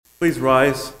Please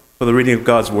rise for the reading of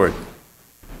God's Word.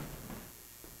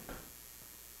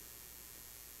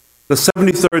 The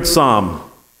 73rd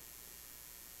Psalm.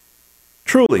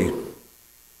 Truly,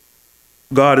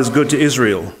 God is good to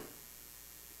Israel,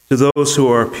 to those who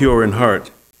are pure in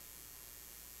heart.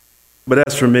 But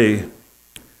as for me,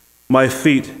 my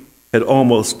feet had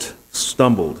almost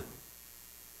stumbled.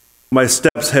 My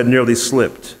steps had nearly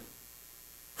slipped,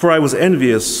 for I was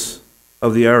envious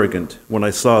of the arrogant when I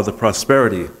saw the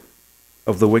prosperity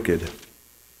of the wicked.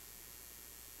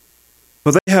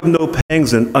 For they have no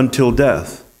pangs until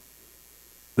death.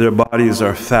 Their bodies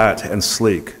are fat and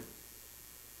sleek.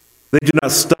 They do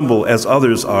not stumble as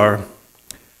others are.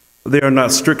 They are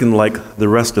not stricken like the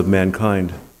rest of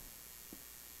mankind.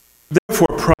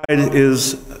 Therefore pride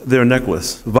is their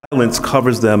necklace. Violence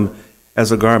covers them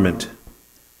as a garment.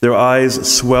 Their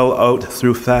eyes swell out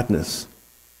through fatness.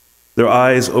 Their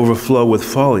eyes overflow with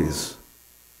follies.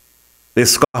 They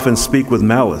scoff and speak with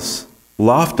malice.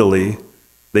 Loftily,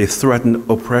 they threaten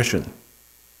oppression.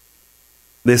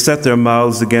 They set their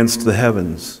mouths against the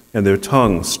heavens, and their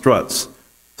tongue struts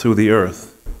through the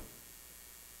earth.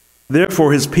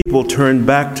 Therefore his people turn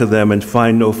back to them and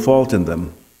find no fault in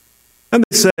them. And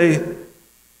they say,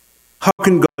 how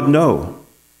can God know?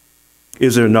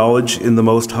 Is there knowledge in the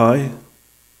Most High?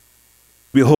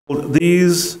 Behold,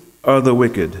 these are the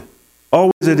wicked,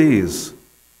 always at ease.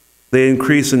 They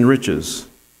increase in riches.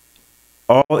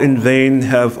 All in vain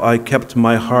have I kept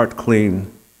my heart clean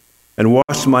and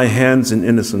washed my hands in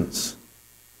innocence.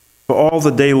 For all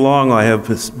the day long I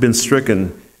have been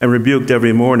stricken and rebuked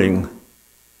every morning.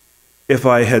 If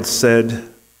I had said,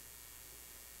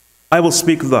 I will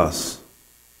speak thus,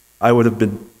 I would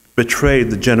have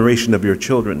betrayed the generation of your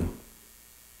children.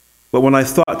 But when I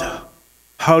thought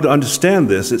how to understand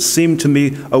this, it seemed to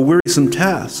me a wearisome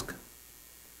task,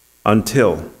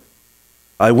 until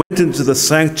I went into the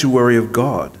sanctuary of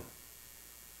God.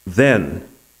 Then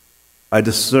I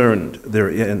discerned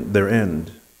their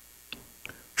end.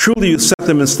 Truly you set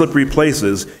them in slippery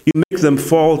places. You make them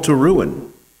fall to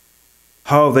ruin.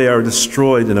 How they are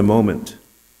destroyed in a moment,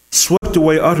 swept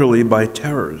away utterly by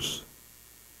terrors.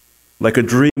 Like a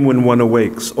dream when one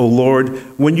awakes, O Lord,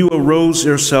 when you arose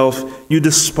yourself, you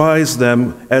despised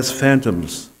them as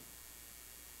phantoms.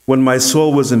 When my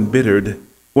soul was embittered,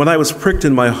 when I was pricked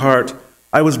in my heart,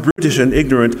 I was brutish and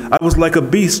ignorant. I was like a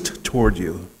beast toward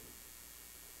you.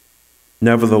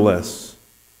 Nevertheless,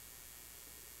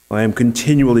 I am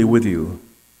continually with you.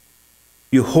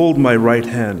 You hold my right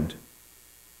hand.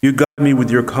 You guide me with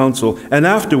your counsel, and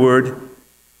afterward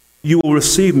you will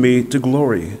receive me to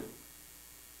glory.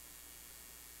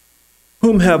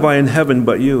 Whom have I in heaven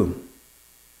but you?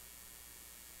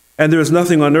 And there is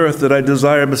nothing on earth that I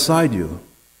desire beside you.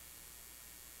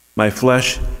 My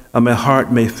flesh and my heart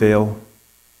may fail,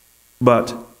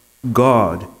 but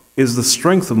God is the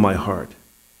strength of my heart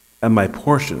and my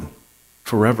portion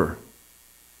forever.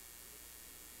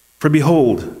 For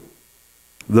behold,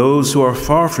 those who are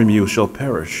far from you shall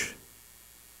perish.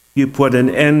 You put an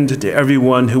end to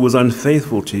everyone who was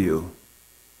unfaithful to you.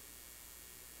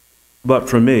 But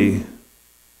for me,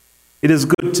 it is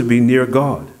good to be near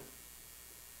God.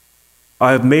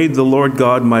 I have made the Lord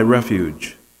God my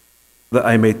refuge, that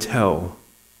I may tell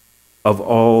of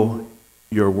all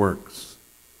your works.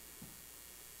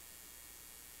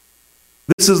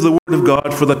 This is the word of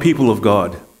God for the people of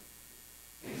God.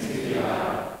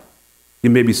 You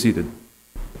may be seated.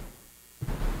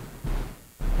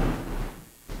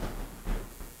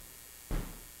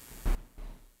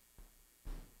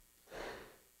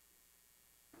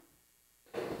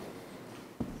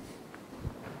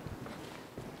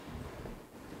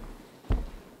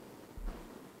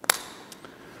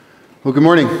 Well, good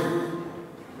morning.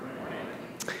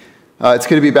 It's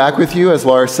good to be back with you. As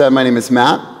Laura said, my name is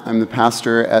Matt. I'm the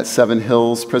pastor at Seven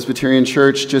Hills Presbyterian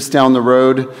Church, just down the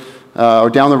road, or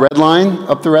down the red line,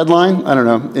 up the red line, I don't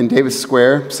know, in Davis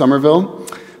Square, Somerville.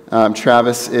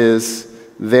 Travis is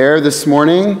there this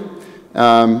morning.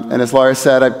 And as Laura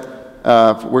said,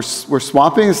 we're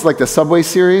swapping. It's like the Subway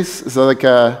Series. It's like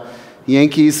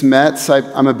Yankees, Mets.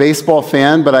 I'm a baseball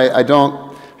fan, but I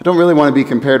don't really want to be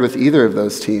compared with either of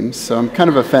those teams, so I'm kind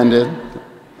of offended.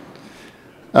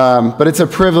 But it's a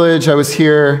privilege. I was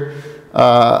here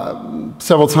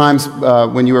several times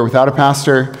when you were without a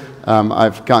pastor.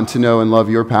 I've gotten to know and love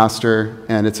your pastor,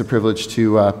 and it's a privilege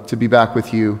to be back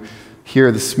with you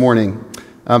here this morning.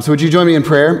 So would you join me in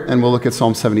prayer, and we'll look at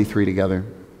Psalm 73 together.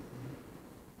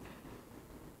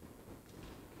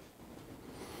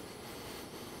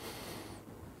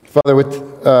 Father,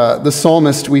 with the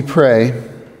psalmist we pray,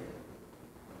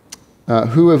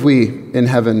 who have we in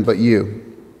heaven but you?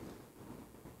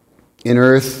 In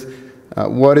earth,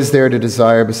 What is there to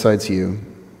desire besides you?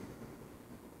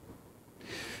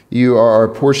 You are our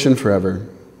portion forever.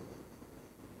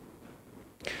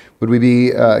 Would we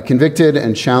be convicted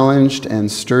and challenged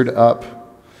and stirred up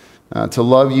to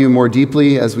love you more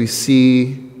deeply as we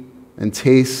see and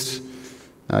taste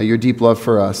your deep love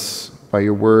for us by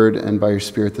your word and by your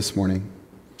spirit this morning?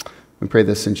 We pray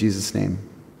this in Jesus' name.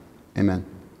 Amen.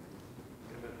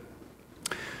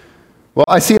 Well,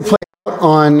 I see it play out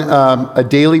on a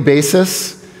daily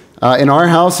basis. In our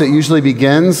house, it usually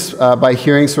begins by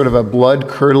hearing sort of a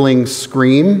blood-curdling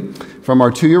scream from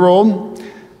our 2-year-old.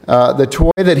 The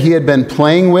toy that he had been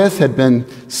playing with had been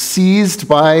seized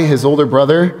by his older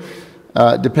brother,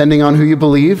 depending on who you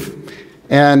believe.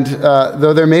 And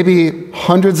though there may be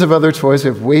hundreds of other toys, we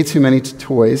have way too many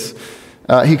toys,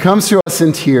 he comes to us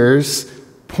in tears,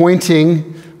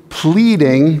 pointing,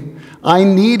 pleading, "I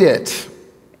need it."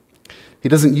 He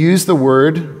doesn't use the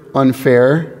word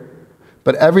unfair,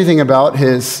 but everything about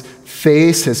his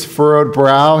face, his furrowed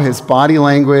brow, his body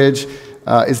language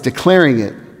is declaring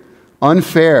it.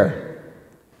 Unfair.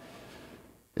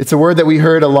 It's a word that we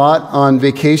heard a lot on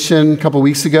vacation a couple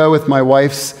weeks ago with my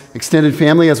wife's extended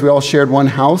family as we all shared one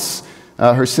house.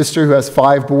 Her sister, who has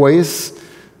 5 boys,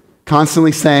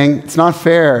 constantly saying, "It's not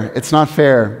fair, it's not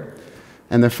fair."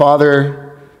 And their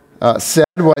father said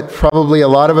what probably a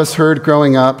lot of us heard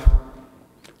growing up: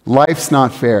 "Life's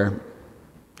not fair.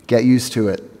 Get used to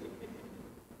it."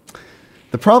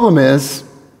 The problem is,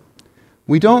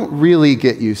 we don't really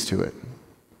get used to it.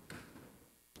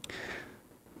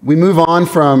 We move on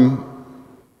from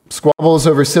squabbles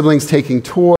over siblings taking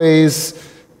toys,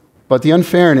 but the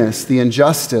unfairness, the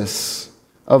injustice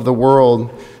of the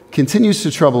world continues to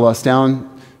trouble us down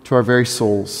to our very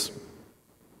souls.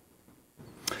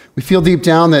 We feel deep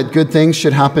down that good things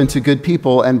should happen to good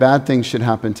people and bad things should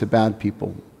happen to bad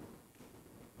people.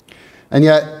 And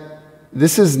yet,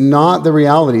 this is not the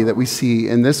reality that we see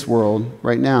in this world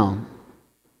right now.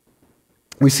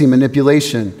 We see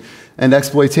manipulation and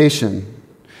exploitation.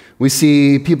 We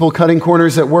see people cutting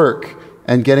corners at work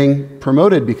and getting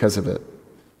promoted because of it.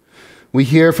 We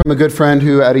hear from a good friend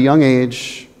who, at a young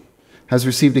age, has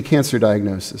received a cancer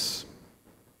diagnosis.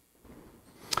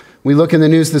 We look in the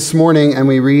news this morning and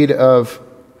we read of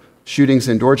shootings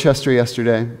in Dorchester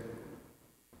yesterday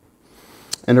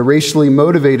and a racially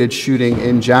motivated shooting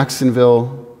in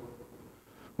Jacksonville,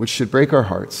 which should break our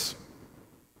hearts.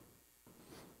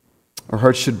 Our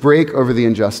hearts should break over the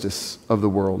injustice of the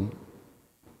world.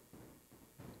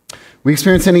 We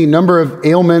experience any number of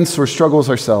ailments or struggles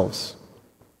ourselves.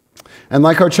 And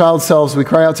like our child selves, we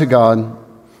cry out to God,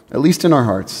 at least in our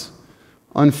hearts,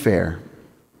 unfair.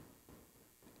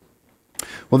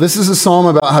 Well, this is a psalm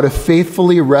about how to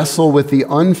faithfully wrestle with the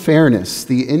unfairness,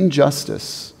 the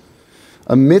injustice,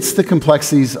 amidst the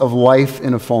complexities of life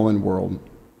in a fallen world.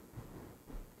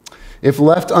 If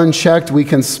left unchecked, we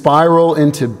can spiral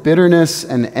into bitterness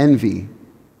and envy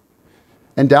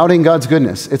and doubting God's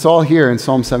goodness. It's all here in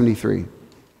Psalm 73.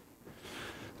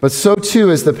 But so too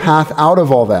is the path out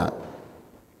of all that.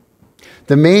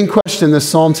 The main question this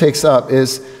psalm takes up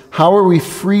is, how are we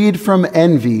freed from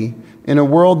envy in a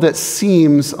world that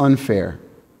seems unfair?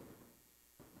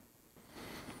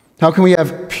 How can we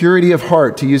have purity of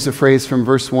heart, to use a phrase from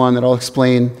verse 1 that I'll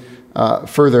explain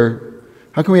further?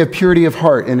 How can we have purity of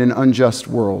heart in an unjust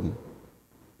world?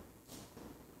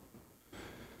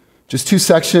 Just 2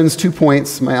 sections, 2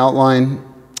 points, my outline.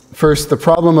 First, the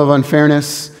problem of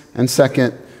unfairness, and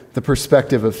second, the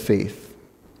perspective of faith.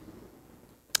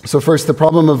 So first, the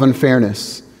problem of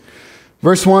unfairness.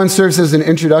 Verse 1 serves as an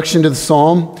introduction to the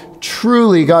psalm.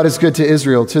 Truly, God is good to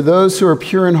Israel, to those who are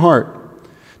pure in heart.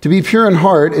 To be pure in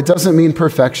heart, it doesn't mean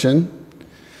perfection.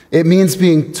 It means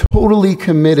being totally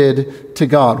committed to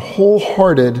God,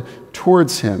 wholehearted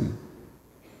towards Him.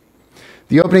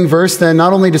 The opening verse then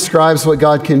not only describes what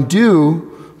God can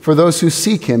do for those who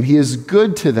seek Him, He is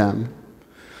good to them,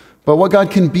 but what God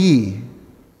can be.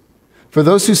 For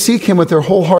those who seek Him with their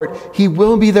whole heart, He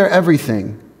will be their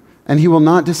everything, and He will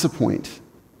not disappoint.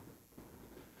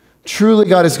 Truly,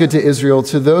 God is good to Israel,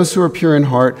 to those who are pure in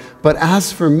heart. But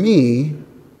as for me,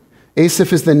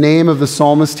 Asaph is the name of the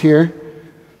psalmist here.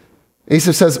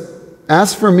 Asaph says,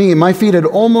 as for me, my feet had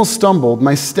almost stumbled,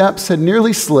 my steps had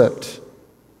nearly slipped.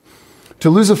 To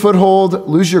lose a foothold,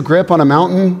 lose your grip on a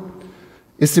mountain,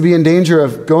 is to be in danger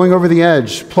of going over the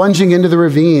edge, plunging into the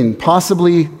ravine,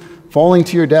 possibly falling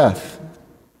to your death.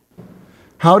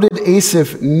 How did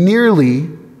Asaph nearly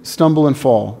stumble and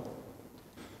fall?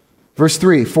 Verse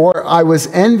 3, for I was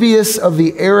envious of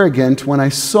the arrogant when I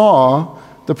saw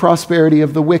the prosperity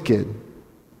of the wicked.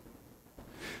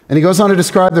 And he goes on to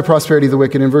describe the prosperity of the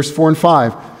wicked in verse 4 and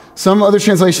 5. Some other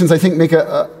translations, I think,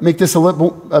 make this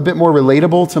a bit more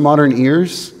relatable to modern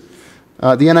ears.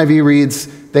 The NIV reads,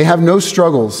 "They have no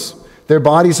struggles. Their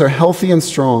bodies are healthy and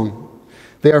strong.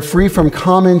 They are free from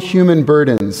common human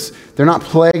burdens. They're not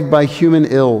plagued by human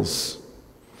ills."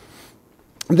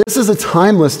 This is a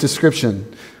timeless description,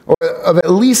 or of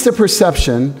at least a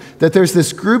perception that there's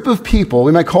this group of people,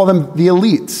 we might call them the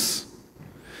elites,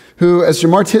 who, as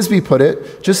Jemar Tisby put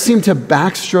it, just seem to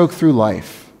backstroke through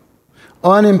life,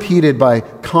 unimpeded by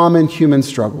common human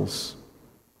struggles.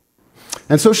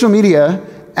 And social media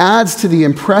adds to the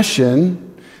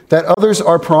impression that others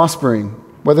are prospering,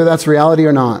 whether that's reality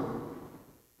or not.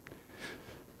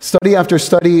 Study after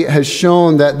study has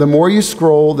shown that the more you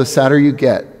scroll, the sadder you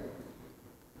get.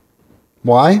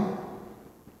 Why?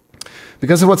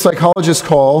 Because of what psychologists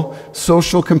call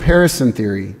social comparison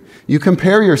theory. You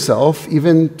compare yourself,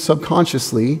 even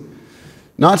subconsciously,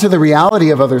 not to the reality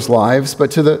of others' lives,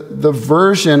 but to the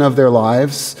version of their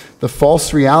lives, the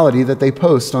false reality that they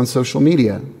post on social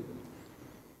media.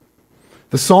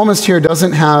 The psalmist here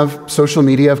doesn't have social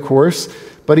media, of course,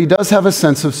 but he does have a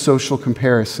sense of social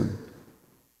comparison.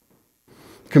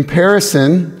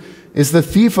 Comparison is the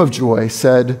thief of joy,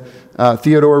 said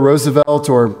Theodore Roosevelt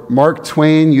or Mark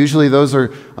Twain. Usually those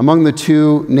are among the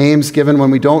two names given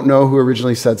when we don't know who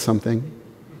originally said something.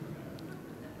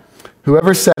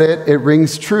 Whoever said it, it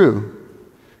rings true.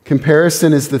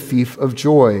 Comparison is the thief of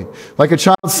joy. Like a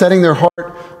child setting their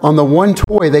heart on the one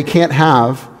toy they can't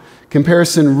have,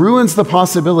 comparison ruins the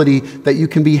possibility that you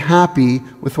can be happy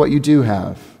with what you do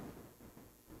have.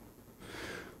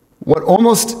 What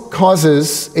almost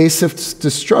causes Asaph's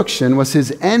destruction was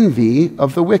his envy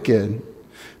of the wicked,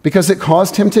 because it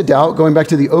caused him to doubt, going back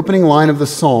to the opening line of the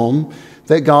psalm,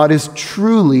 that God is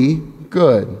truly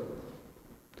good.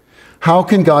 How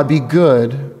can God be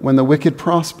good when the wicked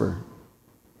prosper?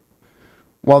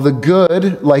 While the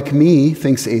good, like me,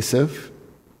 thinks Asaph,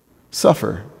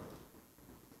 suffer.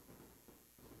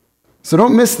 So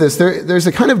don't miss this. There's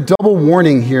a kind of double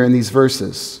warning here in these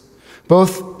verses,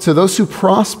 both to those who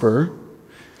prosper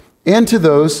and to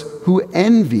those who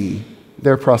envy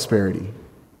their prosperity.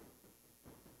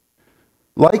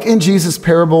 Like in Jesus'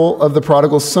 parable of the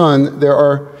prodigal son, there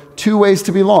are two ways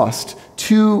to be lost,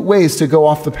 two ways to go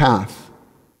off the path.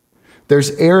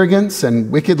 There's arrogance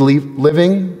and wicked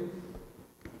living,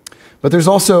 but there's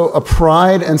also a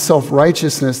pride and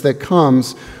self-righteousness that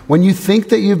comes when you think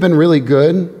that you've been really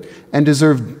good and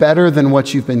deserve better than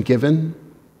what you've been given.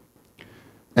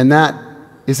 And that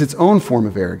is its own form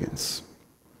of arrogance.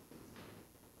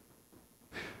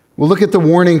 We'll look at the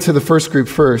warning to the first group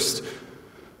first.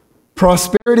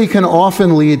 Prosperity can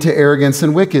often lead to arrogance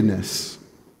and wickedness.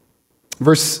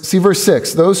 See verse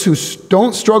 6. Those who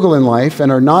don't struggle in life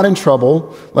and are not in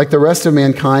trouble like the rest of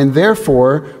mankind,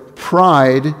 therefore,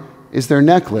 pride is their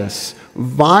necklace.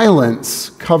 Violence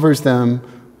covers them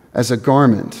as a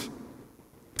garment.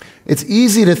 It's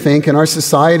easy to think in our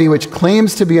society, which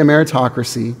claims to be a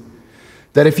meritocracy,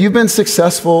 that if you've been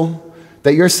successful,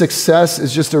 that your success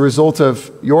is just a result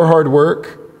of your hard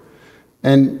work.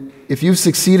 And if you've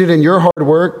succeeded in your hard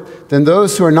work, then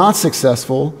those who are not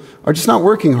successful are just not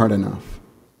working hard enough.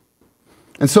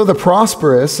 And so the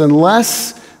prosperous,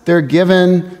 unless they're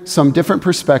given some different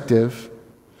perspective,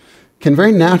 can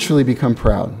very naturally become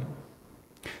proud.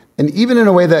 And even in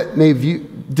a way that may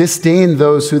disdain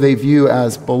those who they view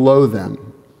as below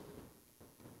them.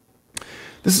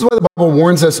 This is why the Bible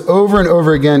warns us over and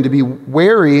over again to be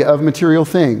wary of material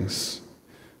things,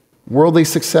 worldly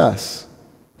success.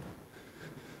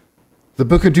 The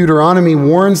book of Deuteronomy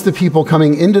warns the people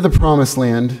coming into the promised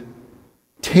land,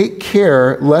 take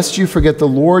care lest you forget the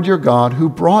Lord your God who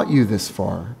brought you this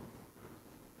far.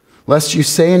 Lest you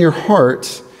say in your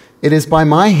heart, it is by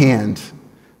my hand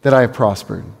that I have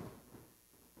prospered.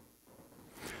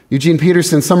 Eugene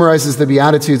Peterson summarizes the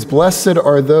Beatitudes. Blessed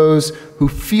are those who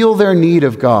feel their need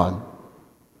of God,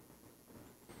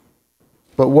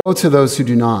 but woe to those who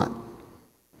do not.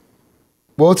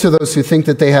 Woe to those who think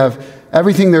that they have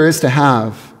everything there is to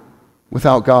have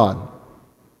without God.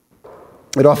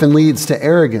 It often leads to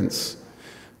arrogance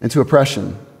and to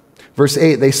oppression. Verse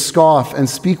 8, they scoff and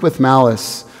speak with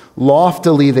malice.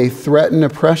 Loftily they threaten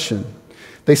oppression.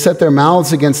 They set their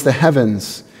mouths against the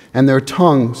heavens, and their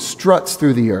tongue struts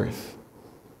through the earth.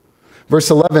 Verse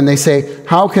 11, they say,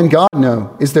 how can God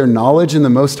know? Is there knowledge in the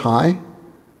Most High?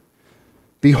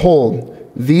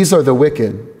 Behold, these are the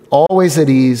wicked, always at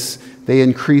ease, they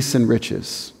increase in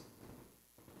riches.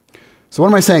 So what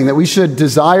am I saying? That we should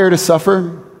desire to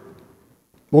suffer?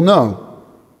 Well, no.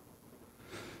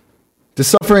 Does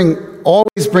suffering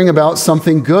always bring about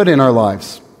something good in our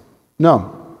lives?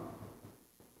 No.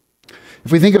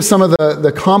 If we think of some of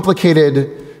the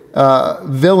complicated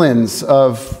villains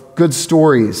of good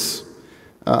stories,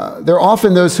 they're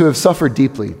often those who have suffered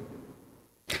deeply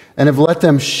and have let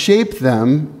them shape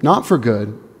them, not for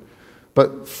good,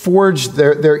 but forge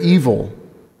their evil.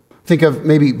 Think of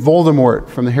maybe Voldemort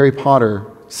from the Harry Potter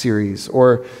series,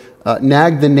 or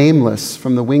Nag the Nameless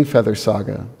from the Wingfeather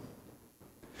saga.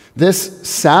 This,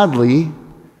 sadly,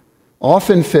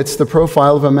 often fits the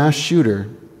profile of a mass shooter,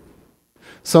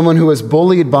 someone who is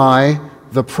bullied by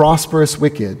the prosperous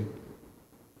wicked,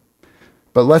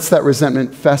 but lets that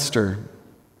resentment fester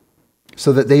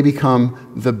so that they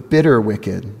become the bitter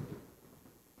wicked.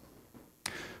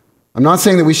 I'm not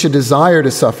saying that we should desire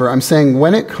to suffer. I'm saying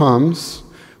when it comes,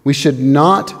 we should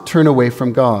not turn away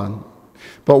from God,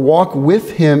 but walk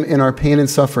with him in our pain and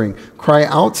suffering. Cry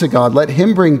out to God. Let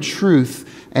him bring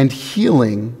truth and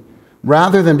healing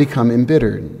rather than become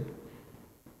embittered.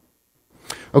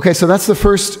 Okay, so that's the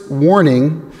first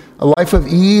warning. A life of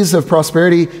ease, of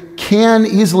prosperity, can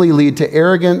easily lead to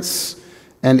arrogance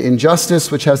and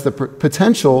injustice, which has the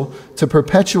potential to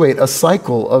perpetuate a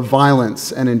cycle of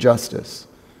violence and injustice,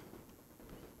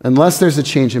 unless there's a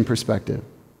change in perspective.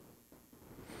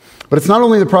 But it's not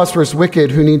only the prosperous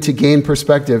wicked who need to gain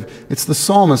perspective, it's the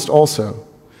psalmist also.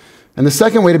 And the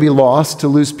second way to be lost, to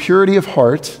lose purity of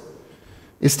heart,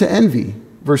 is to envy.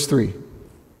 Verse 3.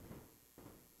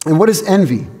 And what is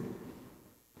envy?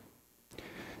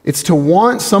 It's to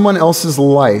want someone else's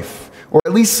life, or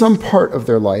at least some part of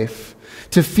their life,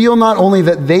 to feel not only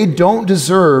that they don't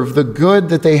deserve the good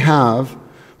that they have,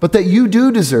 but that you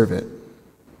do deserve it.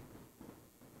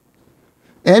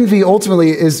 Envy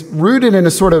ultimately is rooted in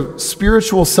a sort of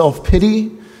spiritual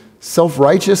self-pity,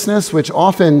 self-righteousness, which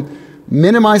often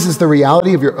minimizes the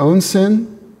reality of your own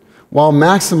sin while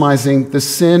maximizing the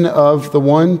sin of the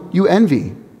one you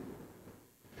envy,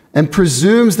 and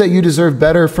presumes that you deserve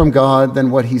better from God than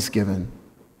what he's given.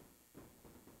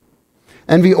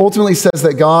 Envy ultimately says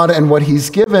that God and what he's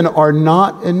given are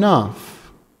not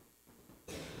enough.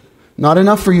 Not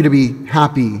enough for you to be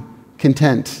happy,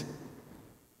 content.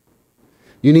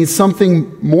 You need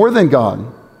something more than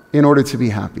God in order to be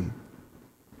happy.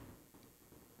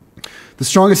 The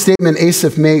strongest statement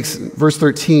Asaph makes, verse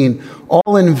 13,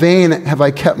 all in vain have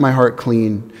I kept my heart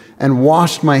clean and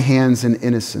washed my hands in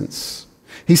innocence.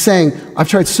 He's saying, I've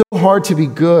tried so hard to be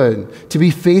good, to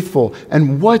be faithful,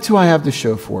 and what do I have to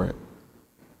show for it?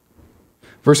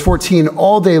 Verse 14,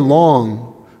 all day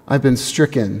long I've been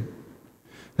stricken.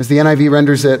 As the NIV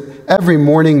renders it, every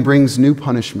morning brings new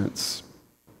punishments.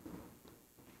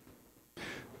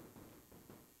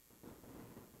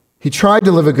 He tried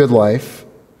to live a good life,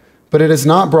 but it has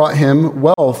not brought him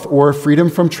wealth or freedom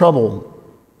from trouble.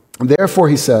 And therefore,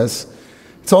 he says,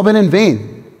 it's all been in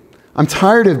vain. I'm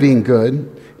tired of being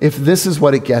good if this is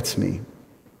what it gets me.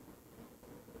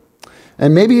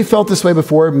 And maybe you felt this way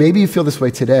before, maybe you feel this way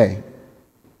today.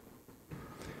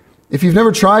 If you've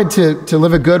never tried to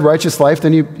live a good, righteous life,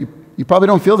 then you probably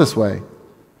don't feel this way.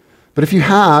 But if you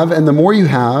have, and the more you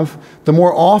have, the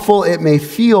more awful it may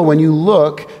feel when you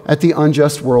look at the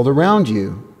unjust world around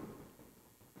you.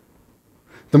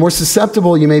 The more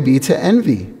susceptible you may be to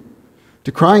envy,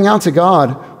 to crying out to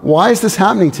God, why is this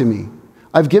happening to me?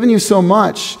 I've given you so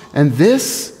much, and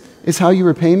this is how you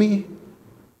repay me?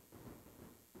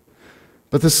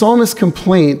 But the psalmist's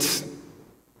complaint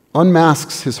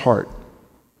unmasks his heart,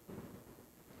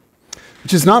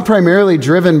 which is not primarily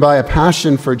driven by a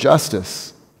passion for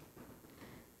justice.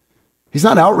 He's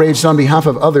not outraged on behalf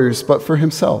of others, but for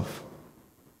himself.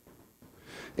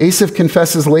 Asaph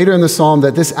confesses later in the psalm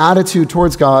that this attitude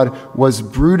towards God was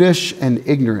brutish and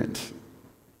ignorant.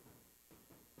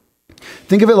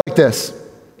 Think of it like this.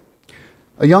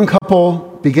 A young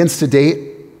couple begins to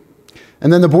date,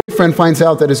 and then the boyfriend finds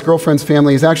out that his girlfriend's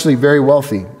family is actually very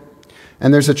wealthy,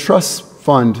 and there's a trust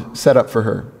fund set up for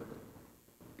her.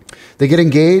 They get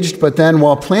engaged, but then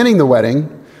while planning the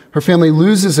wedding, her family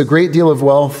loses a great deal of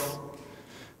wealth,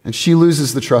 and she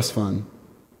loses the trust fund.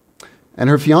 And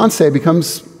her fiance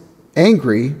becomes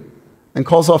angry and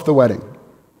calls off the wedding.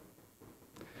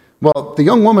 Well, the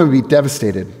young woman would be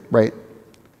devastated, right?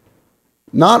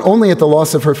 Not only at the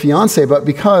loss of her fiance, but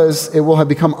because it will have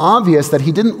become obvious that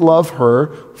he didn't love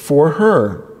her for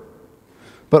her,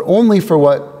 but only for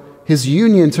what his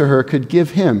union to her could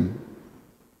give him.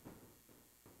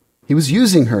 He was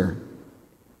using her.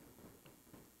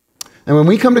 And when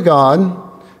we come to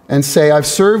God and say, I've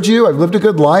served you, I've lived a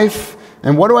good life,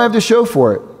 and what do I have to show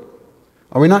for it?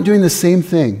 Are we not doing the same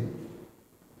thing?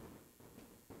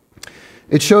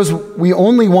 It shows we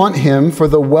only want him for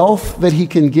the wealth that he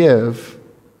can give,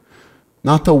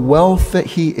 not the wealth that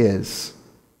he is.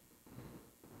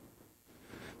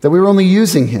 that we were only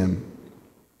using him.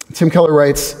 Tim Keller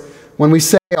writes, when we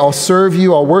say, I'll serve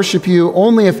you, I'll worship you,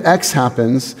 only if X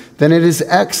happens, then it is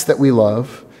X that we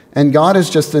love, and God is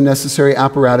just the necessary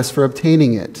apparatus for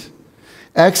obtaining it.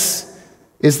 X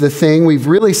is the thing we've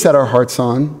really set our hearts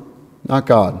on, not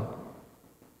God.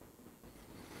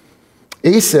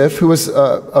 Asaph, who was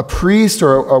a priest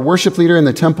or a worship leader in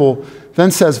the temple,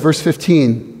 then says, verse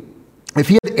 15, if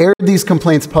he had aired these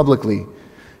complaints publicly,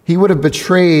 he would have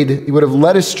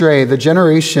led astray the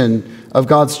generation of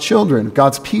God's children,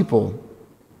 God's people.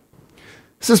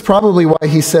 This is probably why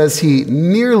he says he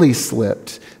nearly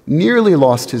slipped, nearly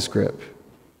lost his grip.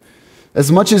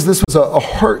 As much as this was a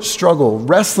heart struggle,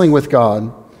 wrestling with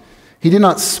God, he did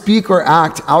not speak or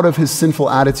act out of his sinful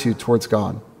attitude towards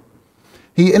God.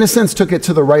 He, in a sense, took it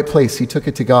to the right place. He took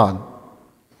it to God.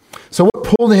 So what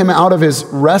pulled him out of his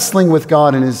wrestling with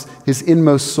God and his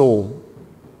inmost soul?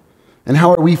 And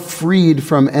how are we freed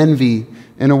from envy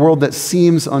in a world that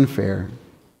seems unfair?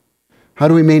 How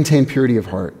do we maintain purity of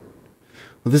heart?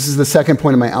 Well, this is the second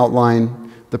point of my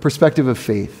outline, the perspective of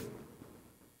faith.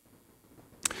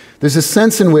 There's a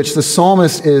sense in which the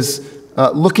psalmist is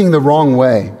looking the wrong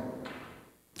way.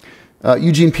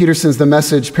 Eugene Peterson's The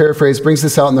Message paraphrase brings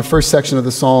this out in the first section of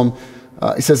the psalm.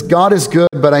 He says, God is good,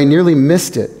 but I nearly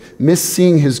missed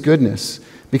seeing his goodness,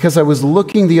 because I was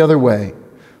looking the other way,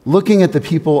 looking at the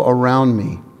people around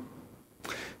me.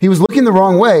 He was looking the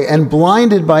wrong way and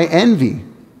blinded by envy.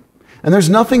 And there's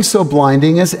nothing so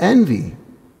blinding as envy.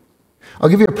 I'll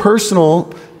give you a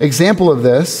personal example of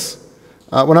this.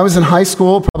 When I was in high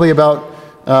school, probably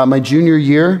about my junior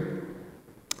year,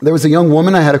 there was a young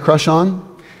woman I had a crush on,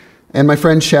 and my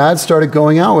friend Chad started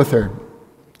going out with her.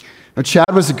 Now,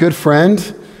 Chad was a good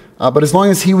friend, but as long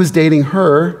as he was dating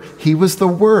her, he was the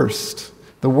worst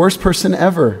person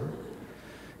ever.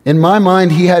 In my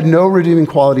mind, he had no redeeming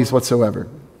qualities whatsoever.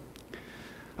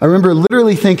 I remember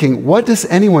literally thinking, what does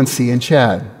anyone see in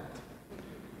Chad?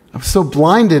 I was so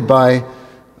blinded by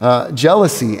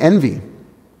jealousy, envy.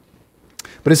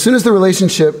 But as soon as the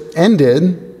relationship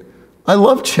ended, I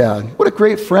loved Chad. What a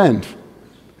great friend.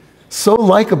 So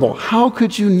likable. How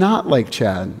could you not like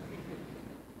Chad?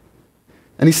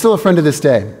 And he's still a friend to this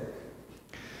day.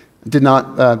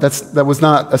 That was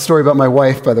not a story about my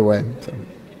wife, by the way. So.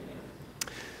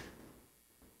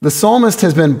 The psalmist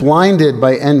has been blinded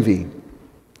by envy.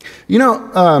 You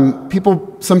know,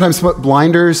 people sometimes put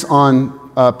blinders on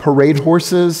parade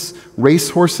horses, race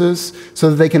horses, so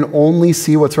that they can only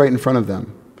see what's right in front of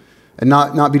them and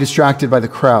not be distracted by the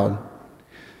crowd.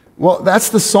 Well, that's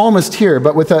the psalmist here,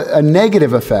 but with a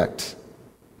negative effect.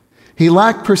 He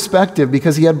lacked perspective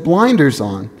because he had blinders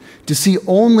on to see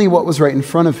only what was right in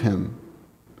front of him.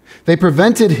 They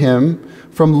prevented him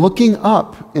from looking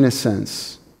up, in a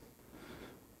sense,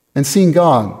 and seeing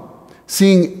God,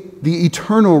 seeing the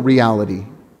eternal reality.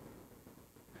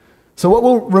 So what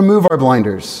will remove our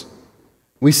blinders?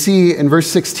 We see in verse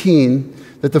 16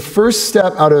 that the first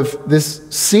step out of this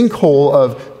sinkhole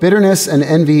of bitterness and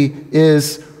envy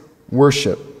is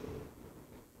worship.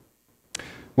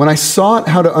 When I sought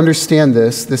how to understand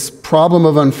this problem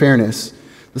of unfairness,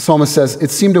 the psalmist says, it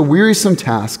seemed a wearisome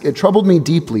task. It troubled me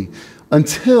deeply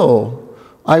until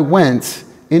I went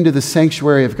into the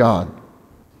sanctuary of God.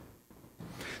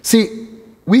 See,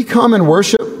 we come and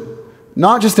worship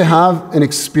not just to have an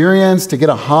experience, to get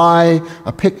a high,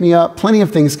 a pick-me-up. Plenty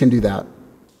of things can do that.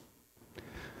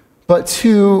 But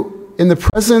to, in the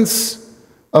presence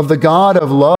of the God of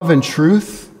love and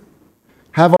truth,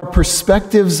 have our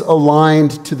perspectives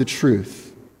aligned to the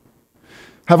truth.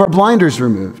 Have our blinders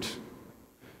removed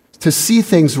to see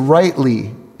things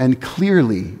rightly and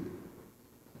clearly.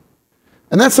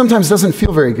 And that sometimes doesn't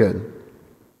feel very good,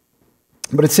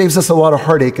 but it saves us a lot of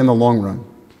heartache in the long run.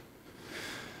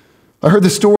 I heard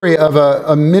the story of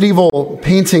a medieval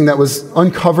painting that was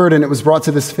uncovered, and it was brought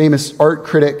to this famous art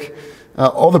critic.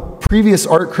 All the previous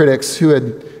art critics who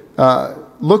had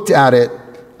looked at it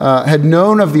had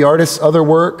known of the artist's other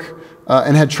work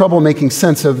and had trouble making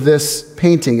sense of this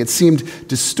painting. It seemed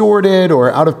distorted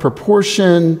or out of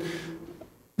proportion.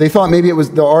 They thought maybe it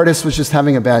was the artist was just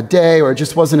having a bad day, or it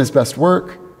just wasn't his best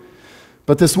work.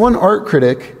 But this one art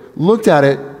critic looked at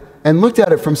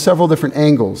it from several different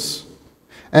angles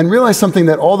and realized something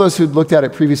that all those who'd looked at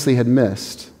it previously had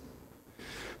missed,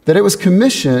 that it was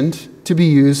commissioned to be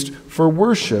used for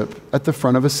worship at the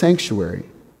front of a sanctuary.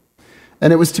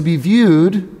 And it was to be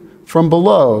viewed from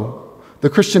below. The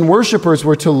Christian worshipers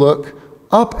were to look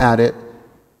up at it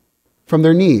from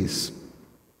their knees.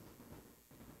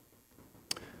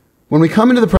 When we come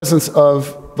into the presence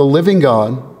of the living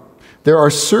God, there are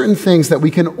certain things that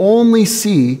we can only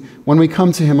see when we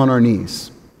come to him on our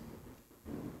knees.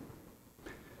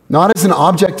 not as an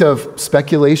object of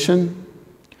speculation,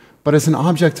 but as an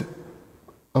object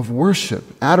of worship,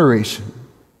 adoration.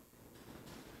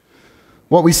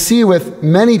 What we see with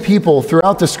many people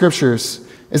throughout the scriptures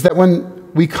is that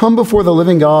when we come before the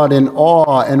living God in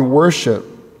awe and worship,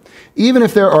 even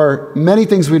if there are many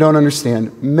things we don't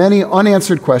understand, many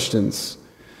unanswered questions,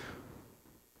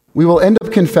 we will end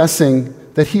up confessing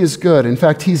that he is good. In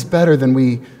fact, he's better than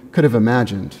we could have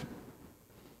imagined.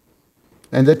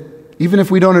 And that even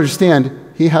if we don't understand,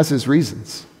 he has his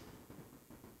reasons.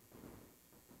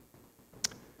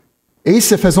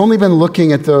 Asaph has only been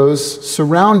looking at those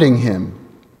surrounding him.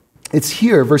 It's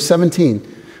here, verse 17,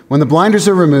 when the blinders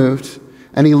are removed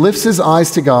and he lifts his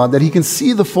eyes to God, that he can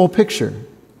see the full picture.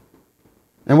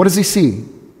 And what does he see?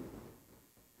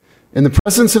 In the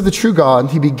presence of the true God,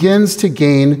 he begins to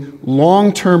gain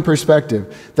long-term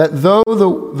perspective. That though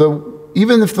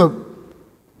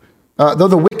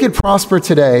the wicked prosper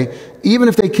today, even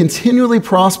if they continually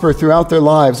prosper throughout their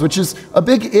lives, which is a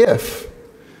big if,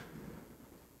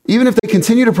 even if they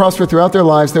continue to prosper throughout their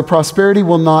lives, their prosperity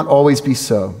will not always be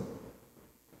so.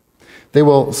 They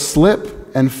will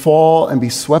slip and fall and be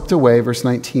swept away, verse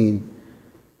 19.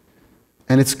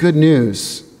 And it's good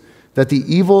news that the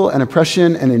evil and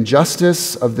oppression and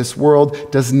injustice of this world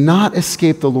does not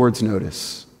escape the Lord's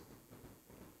notice.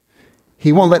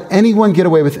 He won't let anyone get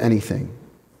away with anything.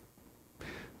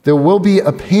 There will be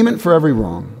a payment for every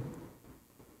wrong.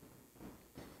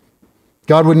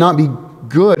 God would not be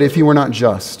good if he were not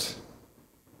just.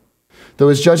 Though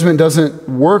his judgment doesn't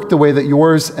work the way that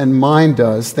yours and mine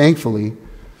does, thankfully,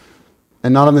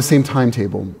 and not on the same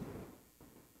timetable.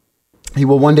 He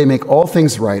will one day make all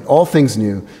things right, all things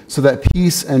new, so that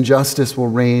peace and justice will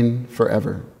reign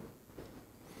forever.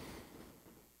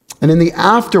 And in the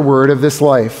afterward of this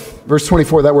life, verse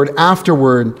 24, that word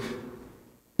afterward,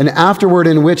 an afterward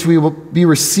in which we will be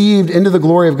received into the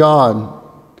glory of God,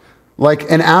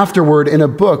 like an afterword in a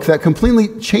book that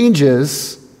completely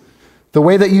changes the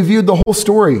way that you viewed the whole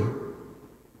story.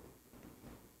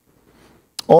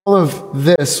 All of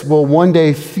this will one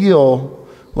day feel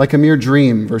like a mere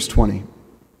dream, verse 20.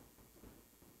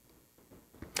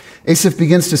 Asaph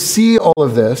begins to see all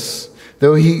of this,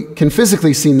 though he can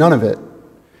physically see none of it.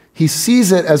 He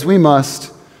sees it, as we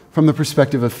must, from the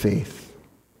perspective of faith.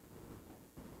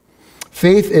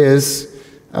 Faith is,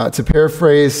 to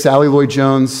paraphrase Sally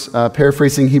Lloyd-Jones,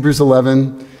 paraphrasing Hebrews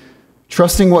 11,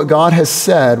 trusting what God has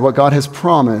said, what God has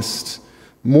promised,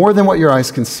 more than what your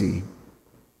eyes can see.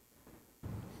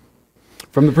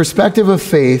 From the perspective of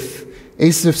faith,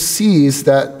 Asaph sees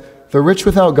that the rich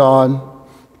without God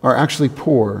are actually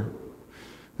poor,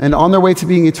 and on their way to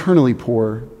being eternally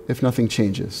poor if nothing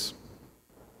changes.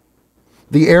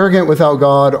 The arrogant without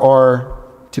God are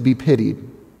to be pitied.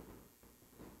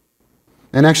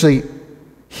 And actually,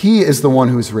 he is the one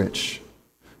who is rich,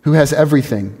 who has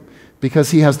everything,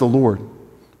 because he has the Lord,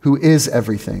 who is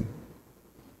everything.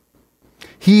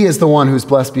 He is the one who's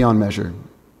blessed beyond measure.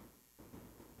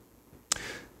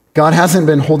 God hasn't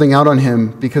been holding out on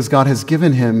him because God has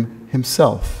given him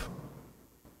himself.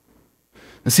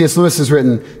 As C.S. Lewis has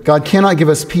written, God cannot give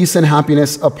us peace and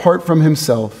happiness apart from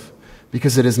himself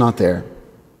because it is not there.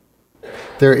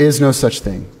 There is no such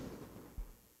thing.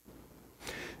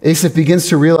 Asaph begins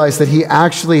to realize that he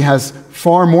actually has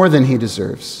far more than he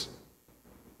deserves.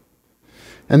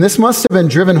 And this must have been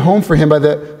driven home for him by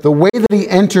the way that he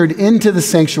entered into the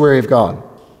sanctuary of God.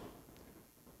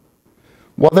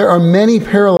 While there are many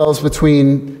parallels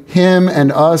between him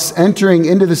and us entering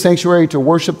into the sanctuary to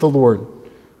worship the Lord,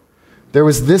 there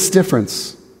was this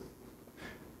difference.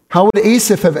 How would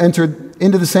Asaph have entered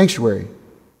into the sanctuary?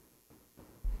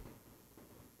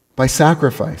 By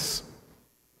sacrifice.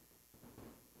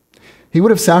 He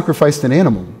would have sacrificed an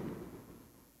animal.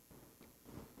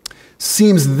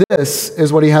 Seems this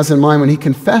is what he has in mind when he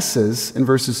confesses in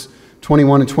verses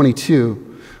 21 and 22.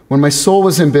 When my soul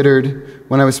was embittered,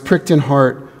 when I was pricked in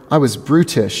heart, I was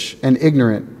brutish and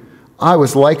ignorant. I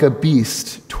was like a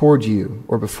beast toward you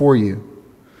or before you.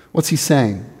 What's he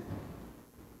saying?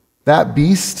 That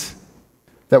beast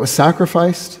that was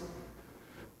sacrificed,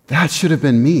 that should have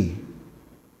been me.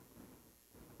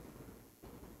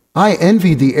 I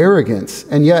envied the arrogance,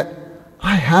 and yet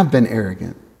I have been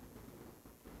arrogant.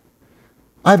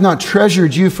 I have not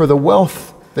treasured you for the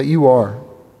wealth that you are,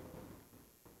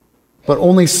 but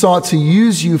only sought to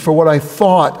use you for what I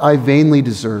thought I vainly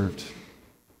deserved.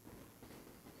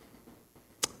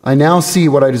 I now see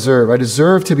what I deserve. I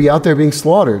deserve to be out there being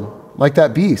slaughtered like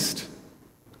that beast.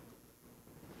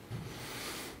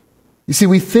 You see,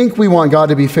 we think we want God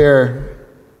to be fair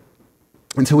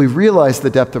until we realize the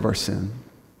depth of our sin.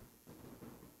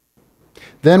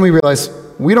 Then we realize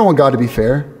we don't want God to be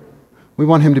fair. We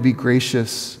want him to be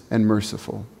gracious and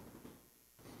merciful.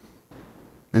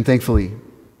 And thankfully,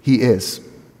 he is.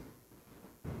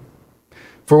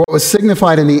 For what was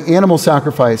signified in the animal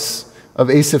sacrifice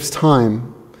of Asaph's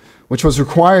time, which was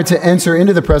required to enter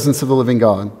into the presence of the living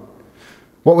God,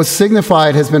 what was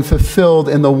signified has been fulfilled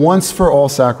in the once-for-all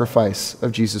sacrifice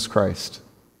of Jesus Christ.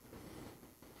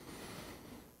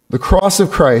 The cross of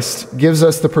Christ gives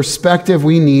us the perspective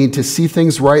we need to see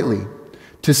things rightly,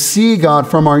 to see God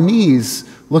from our knees,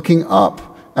 looking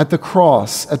up at the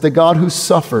cross, at the God who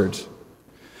suffered.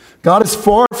 God is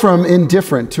far from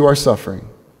indifferent to our suffering.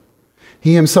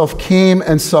 He himself came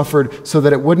and suffered so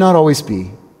that it would not always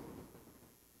be.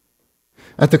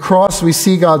 At the cross, we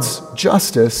see God's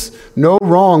justice. No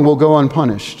wrong will go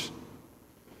unpunished.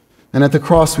 And at the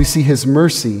cross, we see his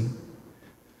mercy.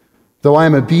 Though I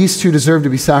am a beast who deserved to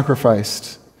be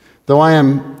sacrificed, though I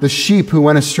am the sheep who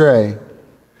went astray,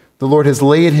 the Lord has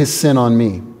laid his sin on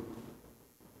me,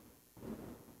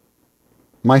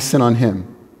 my sin on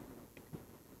him.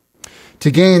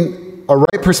 To gain a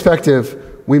right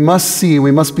perspective, we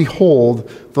must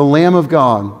behold the Lamb of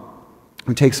God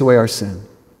who takes away our sin.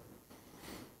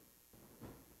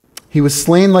 He was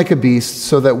slain like a beast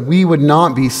so that we would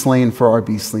not be slain for our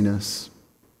beastliness.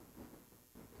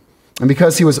 And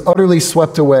because he was utterly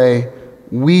swept away,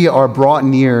 we are brought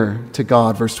near to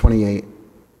God, verse 28.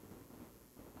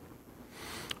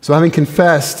 So having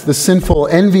confessed the sinful,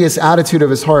 envious attitude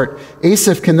of his heart,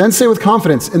 Asaph can then say with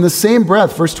confidence in the same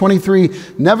breath, verse 23,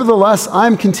 "Nevertheless, I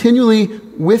am continually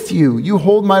with you. You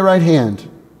hold my right hand."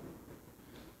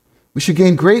 We should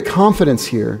gain great confidence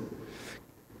here.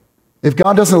 If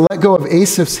God doesn't let go of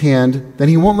Asaph's hand, then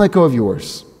he won't let go of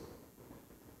yours.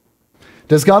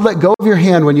 Does God let go of your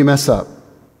hand when you mess up?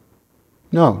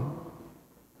 No.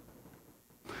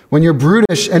 When you're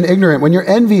brutish and ignorant, when you're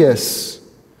envious,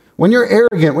 when you're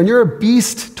arrogant, when you're a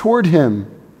beast toward him,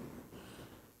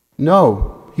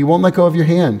 no, he won't let go of your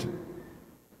hand.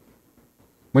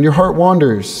 When your heart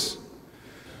wanders,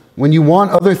 when you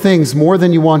want other things more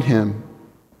than you want him,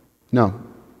 no.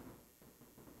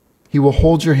 He will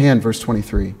hold your hand, verse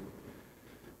 23.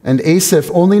 And Asaph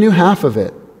only knew half of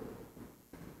it.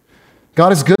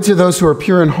 God is good to those who are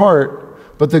pure in heart,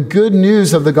 but the good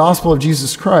news of the gospel of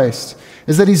Jesus Christ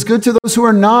is that he's good to those who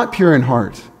are not pure in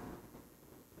heart.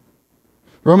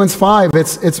 Romans 5,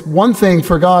 it's one thing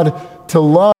for God to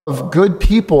love good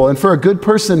people, and for a good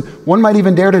person, one might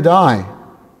even dare to die.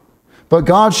 But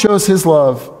God shows his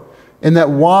love in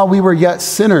that while we were yet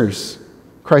sinners,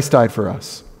 Christ died for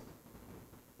us.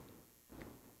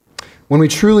 When we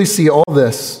truly see all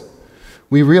this,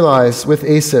 we realize with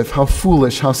Asaph how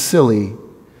foolish, how silly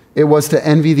it was to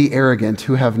envy the arrogant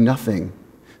who have nothing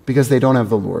because they don't have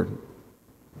the Lord.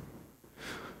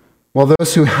 While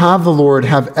those who have the Lord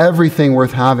have everything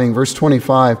worth having. Verse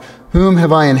 25, "Whom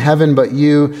have I in heaven but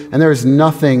you? And there is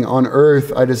nothing on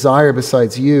earth I desire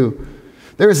besides you.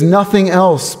 There is nothing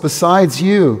else besides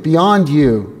you, beyond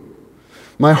you.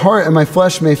 My heart and my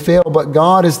flesh may fail, but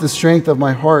God is the strength of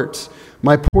my heart,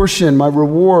 my portion, my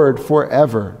reward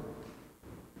forever."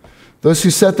 Those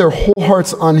who set their whole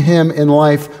hearts on him in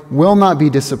life will not be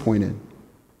disappointed.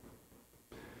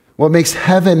 What makes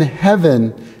heaven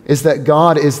heaven is that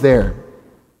God is there.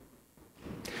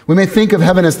 We may think of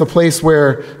heaven as the place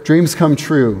where dreams come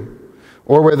true,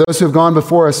 or where those who have gone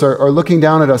before us are looking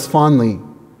down at us fondly.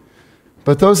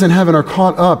 But those in heaven are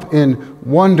caught up in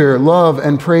wonder, love,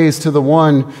 and praise to the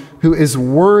one who is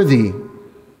worthy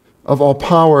of all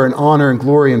power and honor and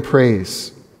glory and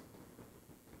praise.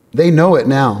 They know it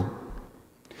now.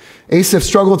 Asaph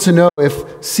struggled to know if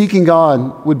seeking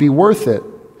God would be worth it.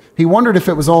 He wondered if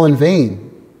it was all in vain.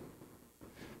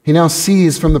 He now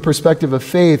sees from the perspective of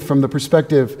faith, from the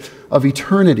perspective of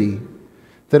eternity,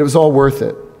 that it was all worth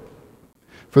it.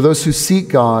 For those who seek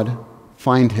God,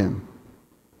 find him.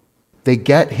 They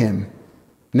get him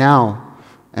now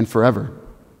and forever.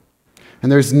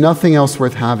 And there's nothing else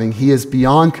worth having. He is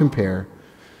beyond compare.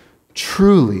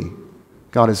 Truly,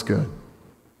 God is good.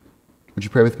 Would you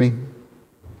pray with me?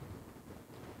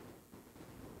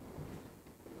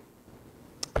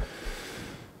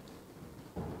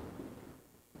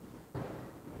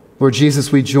 Lord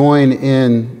Jesus, we join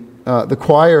in the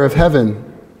choir of heaven,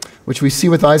 which we see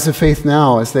with eyes of faith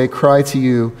now as they cry to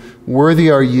you,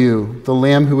 "Worthy are you, the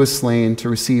Lamb who was slain, to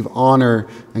receive honor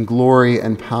and glory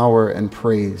and power and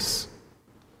praise."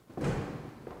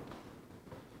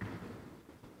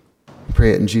 I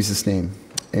pray it in Jesus' name.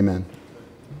 Amen.